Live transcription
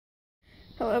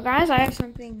Hello guys, I have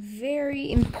something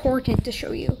very important to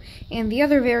show you, and the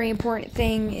other very important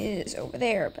thing is over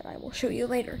there, but I will show you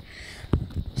later.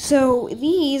 So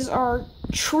these are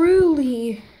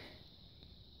truly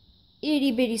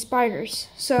itty bitty spiders.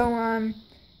 So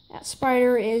that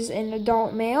spider is an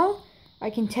adult male.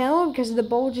 I can tell because the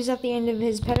bulges at the end of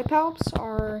his pedipalps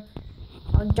are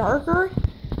dark.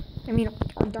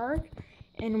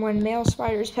 And when male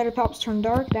spiders' pedipalps turn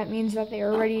dark, that means that they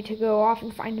are ready to go off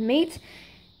and find a mate.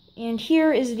 And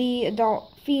here is the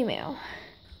adult female.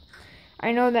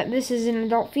 I know that this is an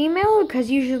adult female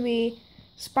because usually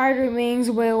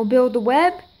spiderlings will build a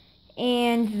web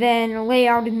and then lay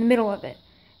out in the middle of it.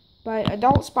 But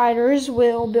adult spiders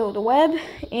will build a web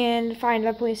and find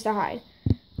a place to hide,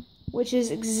 which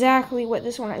is exactly what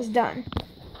this one has done.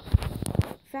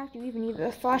 In fact, you even need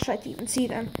the flashlight to even see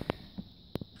them.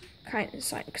 Kind of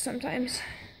psych sometimes.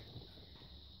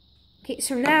 Okay,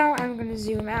 so now I'm going to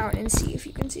zoom out and see if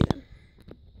you can see them.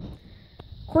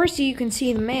 Of course you can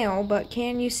see the male, but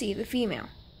can you see the female?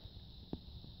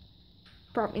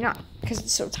 Probably not, because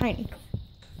it's so tiny.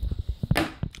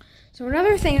 So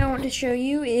another thing I want to show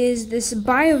you is this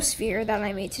biosphere that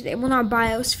I made today. Well, not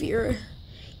biosphere,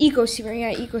 ecosphere,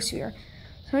 yeah, ecosphere.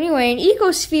 So anyway, an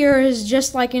ecosphere is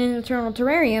just like an internal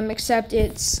terrarium, except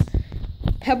it's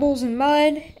pebbles and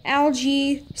mud,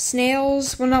 algae,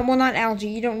 snails. Well, not algae.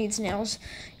 You don't need snails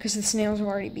because the snails will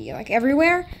already be like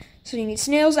everywhere. So you need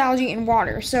snails, algae, and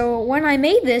water. So when I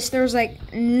made this, there was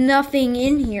like nothing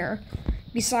in here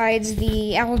besides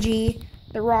the algae,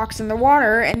 the rocks, and the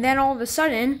water. And then all of a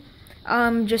sudden,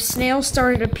 just snails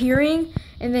started appearing,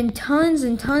 and then tons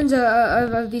and tons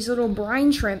of these little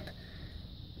brine shrimp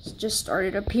just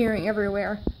started appearing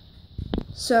everywhere.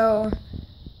 So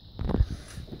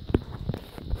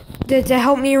to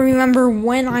help me remember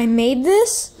when I made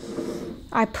this,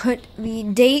 I put the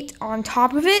date on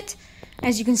top of it.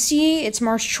 As you can see, it's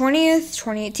March 20th,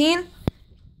 2018.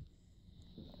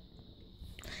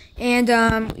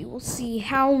 And we will see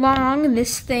how long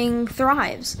this thing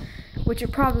thrives, which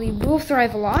it probably will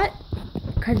thrive a lot,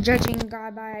 because judging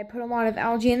by I put a lot of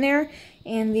algae in there,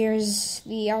 and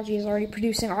the algae is already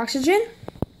producing oxygen.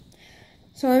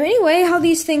 So anyway, how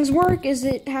these things work is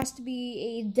it has to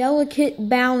be a delicate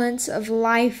balance of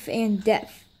life and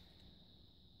death.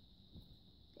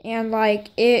 And like,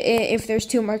 if there's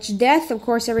too much death, of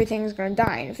course everything's going to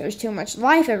die. And if there's too much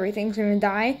life, everything's going to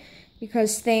die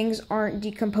because things aren't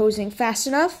decomposing fast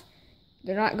enough.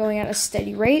 They're not going at a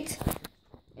steady rate,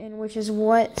 and which is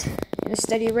what, in a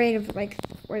steady rate of like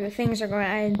where the things are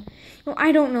going.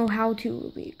 I don't know how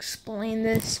to really explain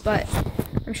this, but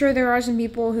I'm sure there are some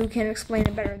people who can explain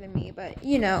it better than me, but,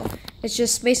 you know, it's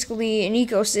just basically an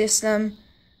ecosystem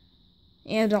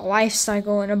and a life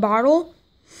cycle in a bottle.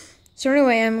 So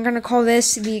anyway, I'm going to call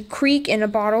this the creek in a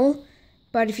bottle,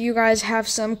 but if you guys have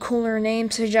some cooler name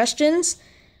suggestions,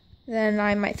 then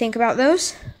I might think about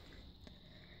those.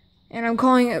 And I'm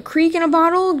calling it a creek in a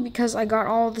bottle because I got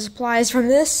all the supplies from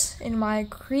this in my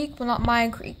creek. Well, not my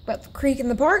creek, but the creek in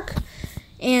the park.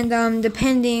 And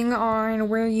depending on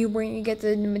where you get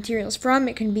the materials from,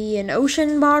 it can be an ocean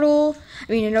in a bottle,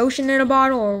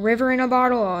 or a river in a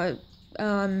bottle, or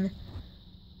a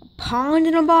pond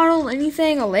in a bottle,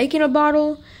 anything, a lake in a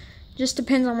bottle. Just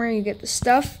depends on where you get the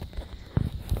stuff.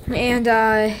 And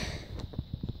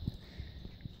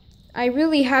I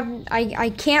really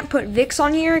I can't put Vicks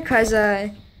on here because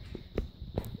I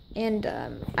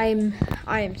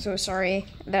am so sorry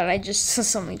that I just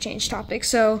suddenly changed topics.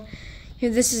 So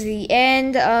this is the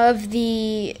end of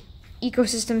the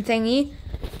ecosystem thingy,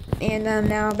 and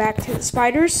now back to the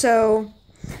spiders. So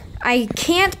I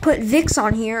can't put Vicks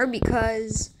on here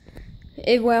because,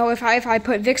 if I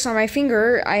put Vicks on my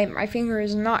finger, my finger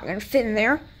is not going to fit in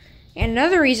there. And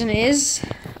another reason is,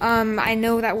 I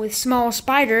know that with small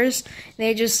spiders,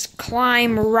 they just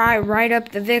climb right up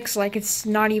the Vicks like it's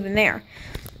not even there.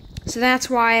 So that's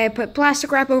why I put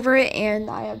plastic wrap over it, and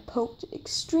I have poked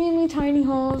extremely tiny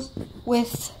holes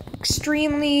with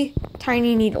extremely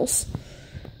tiny needles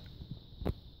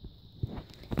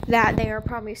that they are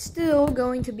probably still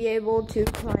going to be able to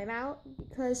climb out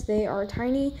because they are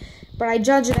tiny. But I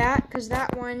judge that because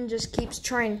that one just keeps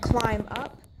trying to climb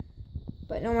up.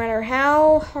 But no matter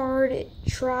how hard it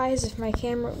tries, if my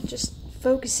camera would just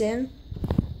focus in.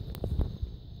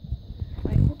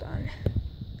 Wait, hold on.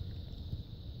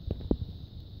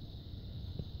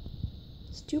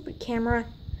 Stupid camera.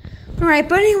 Alright,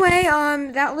 but anyway,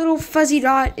 that little fuzzy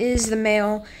dot is the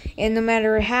male, and no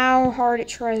matter how hard it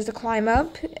tries to climb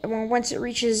up, once it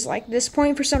reaches like this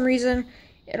point for some reason,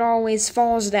 it always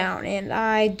falls down, and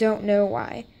I don't know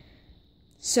why.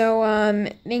 So,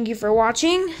 thank you for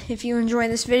watching. If you enjoyed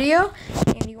this video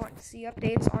and you want to see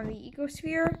updates on the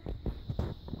ecosphere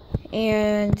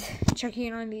and checking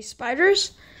in on these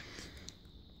spiders,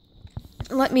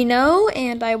 let me know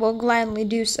and I will gladly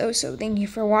do so. So, thank you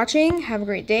for watching. Have a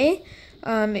great day.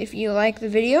 If you like the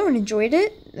video and enjoyed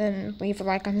it, then leave a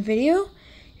like on the video.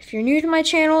 If you're new to my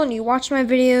channel and you watch my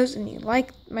videos and you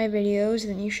like my videos,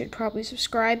 then you should probably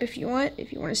subscribe if you want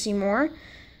to see more.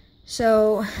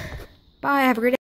 So, bye. Have a great day.